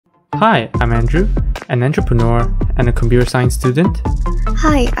Hi, I'm Andrew, an entrepreneur and a computer science student,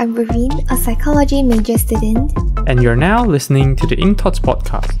 Hi, I'm Raveen, a psychology major student. and you're now listening to the Ink Thoughts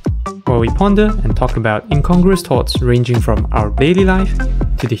podcast, where we ponder and talk about incongruous thoughts ranging from our daily life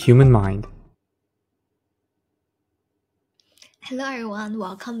to the human mind. Hello everyone,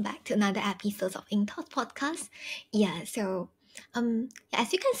 welcome back to another episode of Ink Thoughts podcast.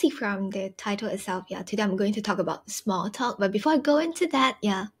 As you can see from the title itself, today I'm going to talk about small talk. But before I go into that,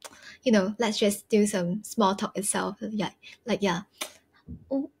 let's just do some small talk itself.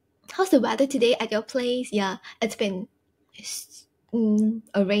 How's the weather today at your place? Yeah, it's been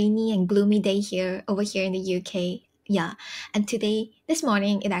a rainy and gloomy day over here in the UK. Yeah, and this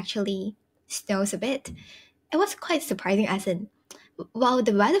morning, it actually snows a bit. It was quite surprising, as in, while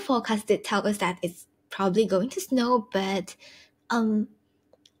the weather forecast did tell us that it's probably going to snow, but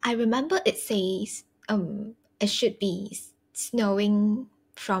I remember it says it should be snowing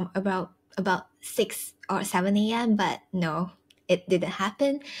from about 6 or 7 a.m., but no, it didn't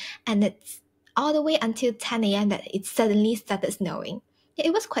happen, and it's all the way until 10 a.m. that it suddenly started snowing. Yeah,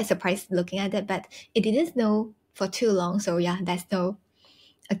 it was quite surprised looking at it, but it didn't snow for too long, so yeah, there's no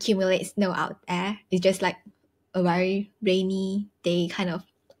accumulate snow out there. It's just like a very rainy day, kind of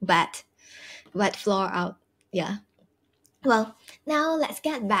wet floor out. Yeah. Well, now let's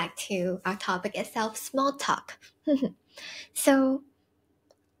get back to our topic itself, small talk. So,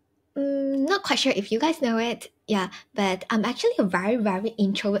 not quite sure if you guys know it, but I'm actually a very, very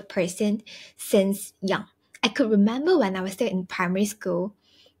introvert person since young. I could remember when I was still in primary school,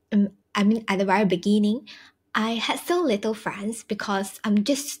 at the very beginning, I had so little friends because I'm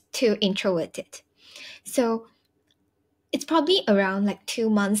just too introverted. So it's probably around like 2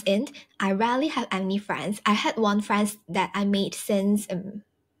 months in, I rarely have any friends. I had one friend that I made since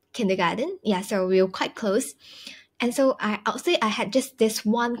kindergarten. Yeah, so we were quite close. And so I'll say I had just this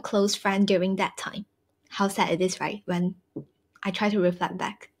one close friend during that time. How sad it is, right? When I try to reflect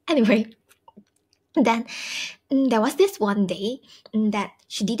back. Anyway, then there was this one day that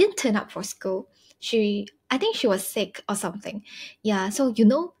she didn't turn up for school. I think she was sick or something. Yeah, so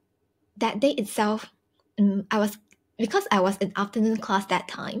that day itself, because I was in afternoon class that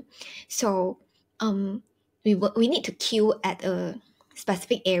time, so we need to queue at a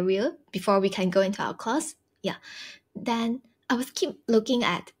specific area before we can go into our class. Yeah, then I was keep looking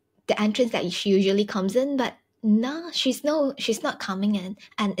at the entrance that she usually comes in, but no, she's not coming in,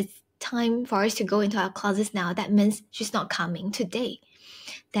 and it's time for us to go into our classes now. That means she's not coming today.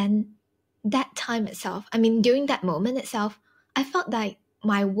 Then that time itself, during that moment itself, I felt like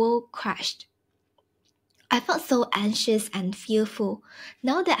my world crashed. I felt so anxious and fearful.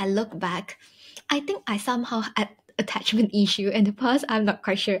 Now that I look back, I think I somehow had attachment issue in the past. I'm not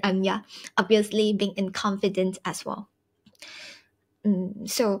quite sure. And yeah, obviously being inconfident as well.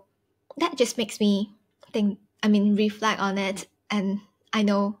 So that just makes me reflect on it. And I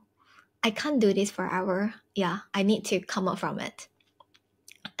know I can't do this forever. Yeah, I need to come up from it.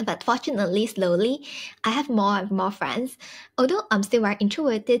 But fortunately, slowly, I have more and more friends. Although I'm still very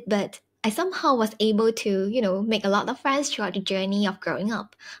introverted, but I somehow was able to, make a lot of friends throughout the journey of growing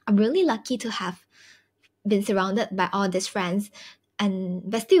up. I'm really lucky to have been surrounded by all these friends.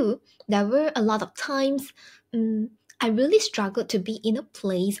 But still, there were a lot of times I really struggled to be in a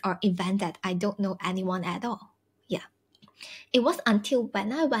place or event that I don't know anyone at all. Yeah. It was until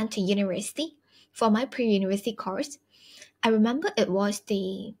when I went to university for my pre-university course. I remember it was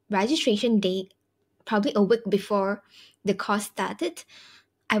the registration day, probably a week before the course started.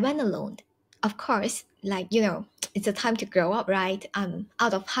 I went alone. Of course, it's a time to grow up, right? I'm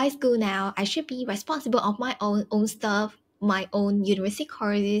out of high school now. I should be responsible of my own stuff, my own university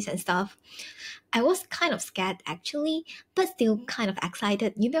courses and stuff. I was kind of scared actually, but still kind of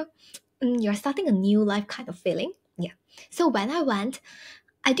excited. You're starting a new life kind of feeling. Yeah. So when I went,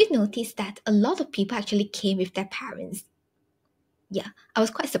 I did notice that a lot of people actually came with their parents. Yeah, I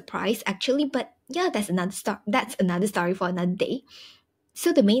was quite surprised actually, but yeah, that's another story for another day.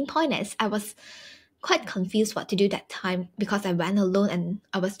 So the main point is I was quite confused what to do that time because I went alone and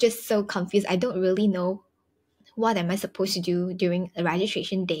I was just so confused. I don't really know what am I supposed to do during a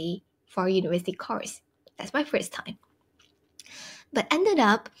registration day for a university course. That's my first time. But ended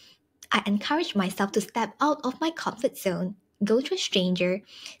up, I encouraged myself to step out of my comfort zone, go to a stranger,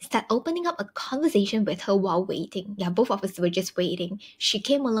 start opening up a conversation with her while waiting. Yeah, both of us were just waiting. She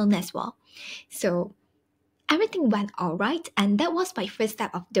came alone as well. So everything went all right, and that was my first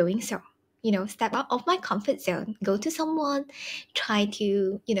step of doing so. Step out of my comfort zone, go to someone, try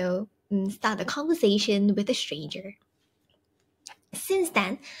to, start a conversation with a stranger. Since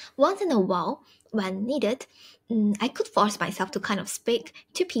then, once in a while, when needed, I could force myself to kind of speak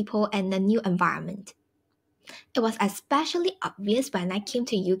to people in a new environment. It was especially obvious when I came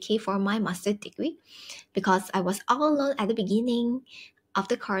to UK for my master's degree because I was all alone at the beginning of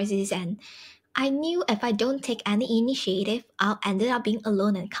the courses, and I knew if I don't take any initiative, I'll end up being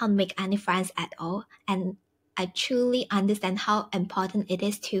alone and can't make any friends at all. And I truly understand how important it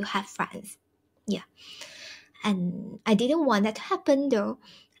is to have friends. Yeah. And I didn't want that to happen though.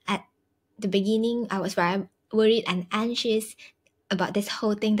 At the beginning, I was very worried and anxious about this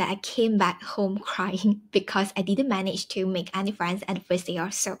whole thing that I came back home crying because I didn't manage to make any friends at the first day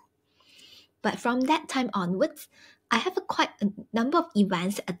or so. But from that time onwards, I have quite a number of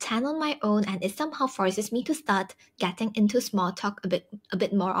events to attend on my own, and it somehow forces me to start getting into small talk a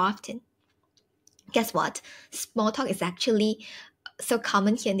bit more often. Guess what? Small talk is actually so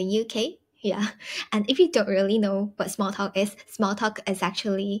common here in the UK. Yeah. And if you don't really know what small talk is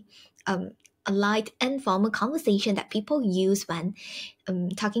actually a light, informal conversation that people use when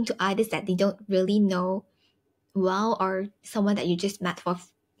talking to others that they don't really know well, or someone that you just met for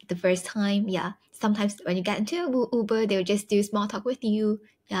the first time. Yeah. Sometimes when you get into Uber, they'll just do small talk with you.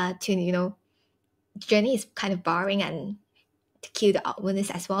 Yeah. The journey is kind of boring and to kill the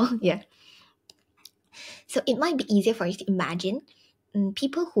awkwardness as well. Yeah. So it might be easier for you to imagine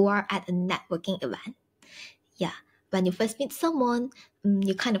people who are at a networking event. Yeah, when you first meet someone,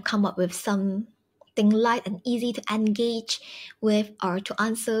 you kind of come up with something light and easy to engage with or to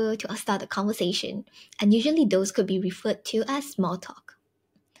answer to start a conversation. And usually those could be referred to as small talk.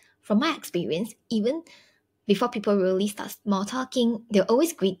 From my experience, even before people really start small talking, they'll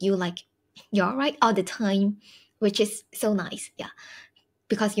always greet you like, you're all right all the time, which is so nice. Yeah,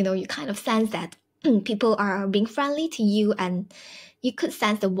 because you kind of sense that people are being friendly to you, and you could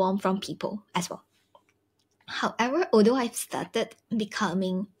sense the warmth from people as well. However, although I've started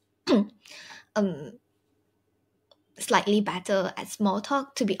becoming um, slightly better at small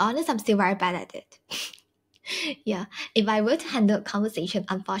talk, to be honest, I'm still very bad at it. Yeah, if I were to handle a conversation,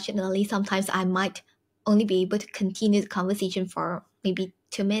 unfortunately, sometimes I might only be able to continue the conversation for maybe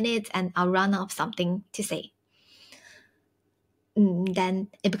 2 minutes and I'll run out of something to say. Then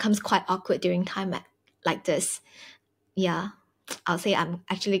it becomes quite awkward during time like this. Yeah, I'll say I'm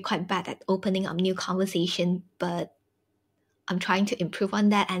actually quite bad at opening up new conversation, but I'm trying to improve on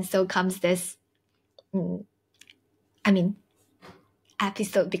that. And so comes this, I mean,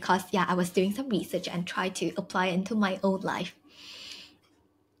 episode because yeah, I was doing some research and tried to apply into my own life.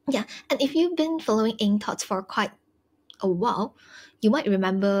 Yeah, and if you've been following Ink Thoughts for quite a while, you might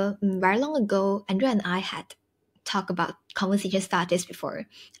remember very long ago, Andrew and I had talked about conversation starters before,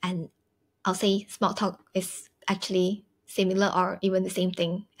 and I'll say small talk is actually similar or even the same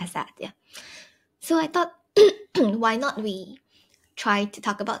thing as that. Yeah. So I thought, why not we try to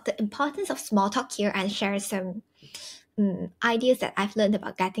talk about the importance of small talk here and share some ideas that I've learned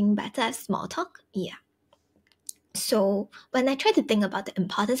about getting better at small talk. Yeah. So when I try to think about the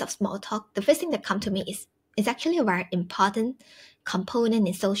importance of small talk, the first thing that comes to me is it's actually a very important component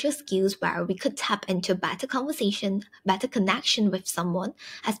in social skills where we could tap into better conversation, better connection with someone,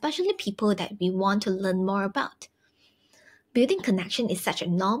 especially people that we want to learn more about. Building connection is such a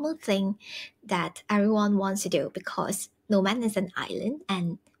normal thing that everyone wants to do because no man is an island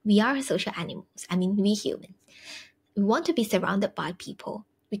and we are social animals. I mean, we humans. We want to be surrounded by people.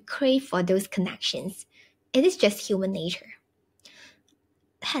 We crave for those connections. It is just human nature.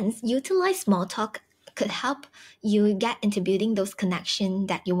 Hence, utilize small talk could help you get into building those connections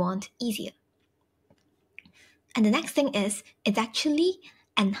that you want easier. And the next thing is, it actually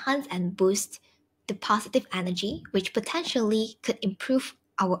enhance and boost the positive energy, which potentially could improve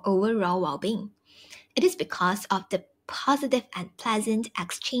our overall well-being. It is because of the positive and pleasant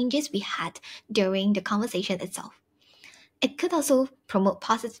exchanges we had during the conversation itself. It could also promote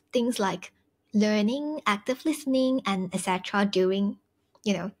positive things like learning, active listening, and etc. during,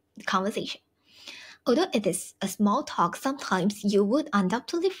 the conversation. Although it is a small talk, sometimes you would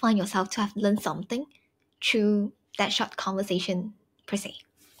undoubtedly find yourself to have learned something through that short conversation per se.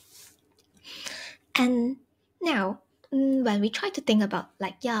 And now, when we try to think about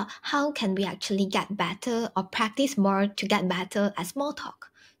how can we actually get better or practice more to get better at small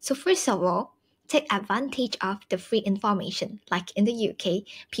talk? So first of all, take advantage of the free information. Like in the UK,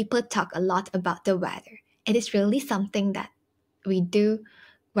 people talk a lot about the weather. It is really something that we do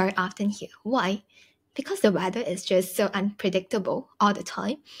very often here. Why? Because the weather is just so unpredictable all the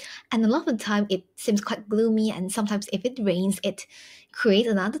time. And a lot of the time it seems quite gloomy, and sometimes if it rains, it creates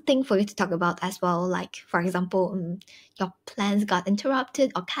another thing for you to talk about as well. Like, for example, your plans got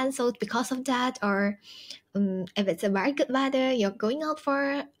interrupted or cancelled because of that, or if it's a very good weather, you're going out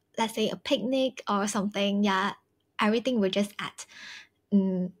for, let's say, a picnic or something, yeah, everything will just add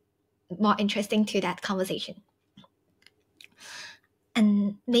more interesting to that conversation.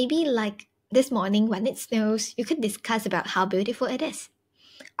 And maybe like this morning when it snows, you could discuss about how beautiful it is.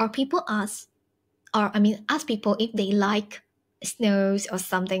 Or people ask people if they like snows or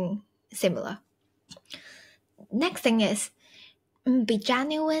something similar. Next thing is, be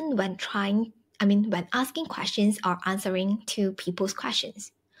genuine when when asking questions or answering to people's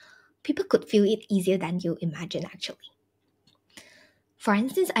questions. People could feel it easier than you imagine, actually. For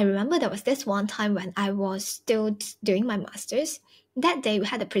instance, I remember there was this one time when I was still doing my master's. That day we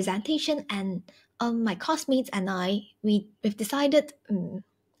had a presentation, and my classmates and we've decided in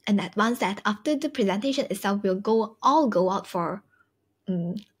advance that after the presentation itself, we'll all go out for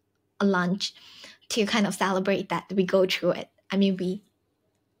a lunch to kind of celebrate that we go through it. I mean, we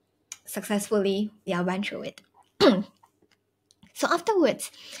successfully went through it. So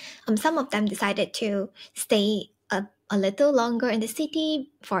afterwards, some of them decided to stay a little longer in the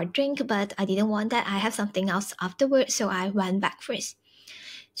city for a drink, but I didn't want that. I have something else afterwards, so I went back first.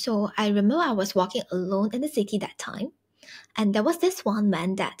 So I remember I was walking alone in the city that time, and there was this one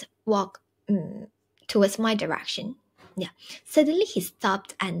man that walked towards my direction. Yeah. Suddenly he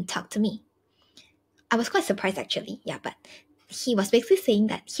stopped and talked to me. I was quite surprised actually, but he was basically saying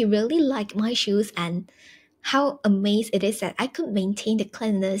that he really liked my shoes and how amazed it is that I could maintain the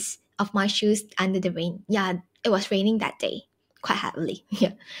cleanliness of my shoes under the rain. Yeah, it was raining that day, quite heavily.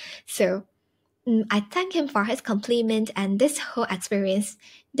 Yeah. So I thank him for his compliment, and this whole experience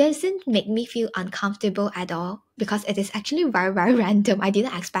doesn't make me feel uncomfortable at all because it is actually very, very random. I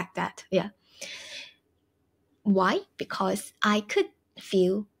didn't expect that. Yeah. Why? Because I could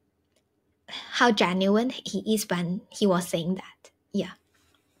feel how genuine he is when he was saying that. Yeah.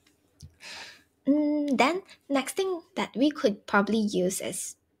 Then next thing that we could probably use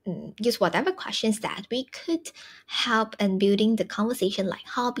is use whatever questions that we could help in building the conversation, like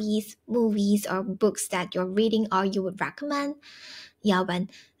hobbies, movies, or books that you're reading or you would recommend. Yeah, when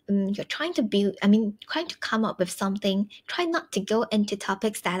you're trying to come up with something, try not to go into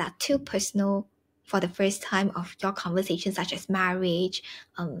topics that are too personal for the first time of your conversation, such as marriage,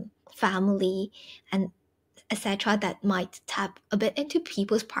 family, and etc., that might tap a bit into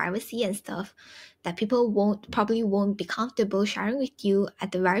people's privacy and stuff that people probably won't be comfortable sharing with you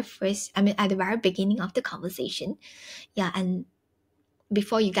at the very beginning of the conversation. Yeah, and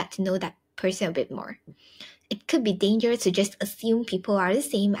before you get to know that person a bit more. It could be dangerous to just assume people are the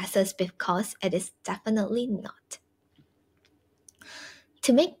same as us because it is definitely not.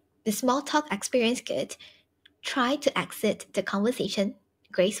 To make the small talk experience good, try to exit the conversation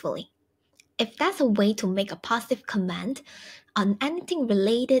gracefully. If that's a way to make a positive comment on anything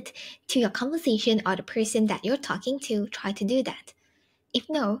related to your conversation or the person that you're talking to, try to do that. If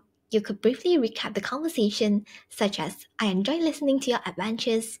no, you could briefly recap the conversation, such as, I enjoy listening to your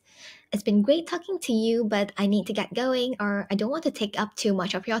adventures. It's been great talking to you, but I need to get going, or I don't want to take up too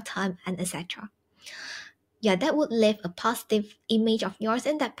much of your time, and etc. Yeah, that would leave a positive image of yours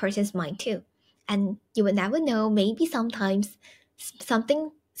in that person's mind too. And you would never know, maybe sometimes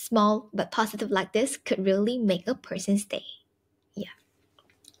something small but positive like this could really make a person's day. Yeah.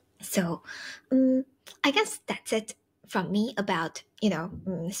 So, I guess that's it from me about,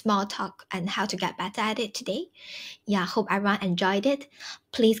 small talk and how to get better at it today. Yeah, hope everyone enjoyed it.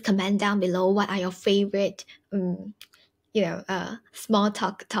 Please comment down below what are your favorite, small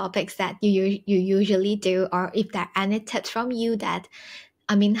talk topics that you usually do, or if there are any tips from you that,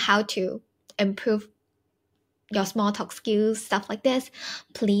 how to improve your small talk skills, stuff like this.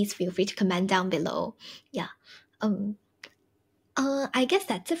 Please feel free to comment down below. Yeah. I guess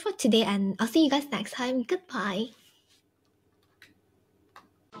that's it for today, and I'll see you guys next time. Goodbye.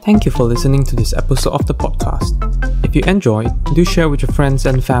 Thank you for listening to this episode of the podcast. If you enjoyed, do share with your friends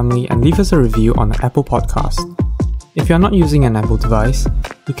and family and leave us a review on the Apple Podcast. If you are not using an Apple device,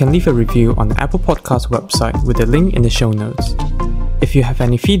 you can leave a review on the Apple Podcast website with a link in the show notes. If you have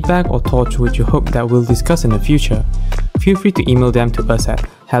any feedback or thoughts which you hope that we'll discuss in the future, feel free to email them to us at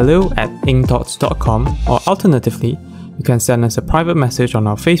hello@incthoughts.com, or alternatively, you can send us a private message on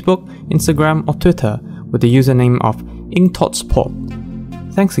our Facebook, Instagram, or Twitter with the username of incthoughtspod.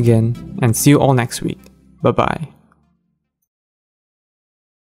 Thanks again, and see you all next week. Bye bye.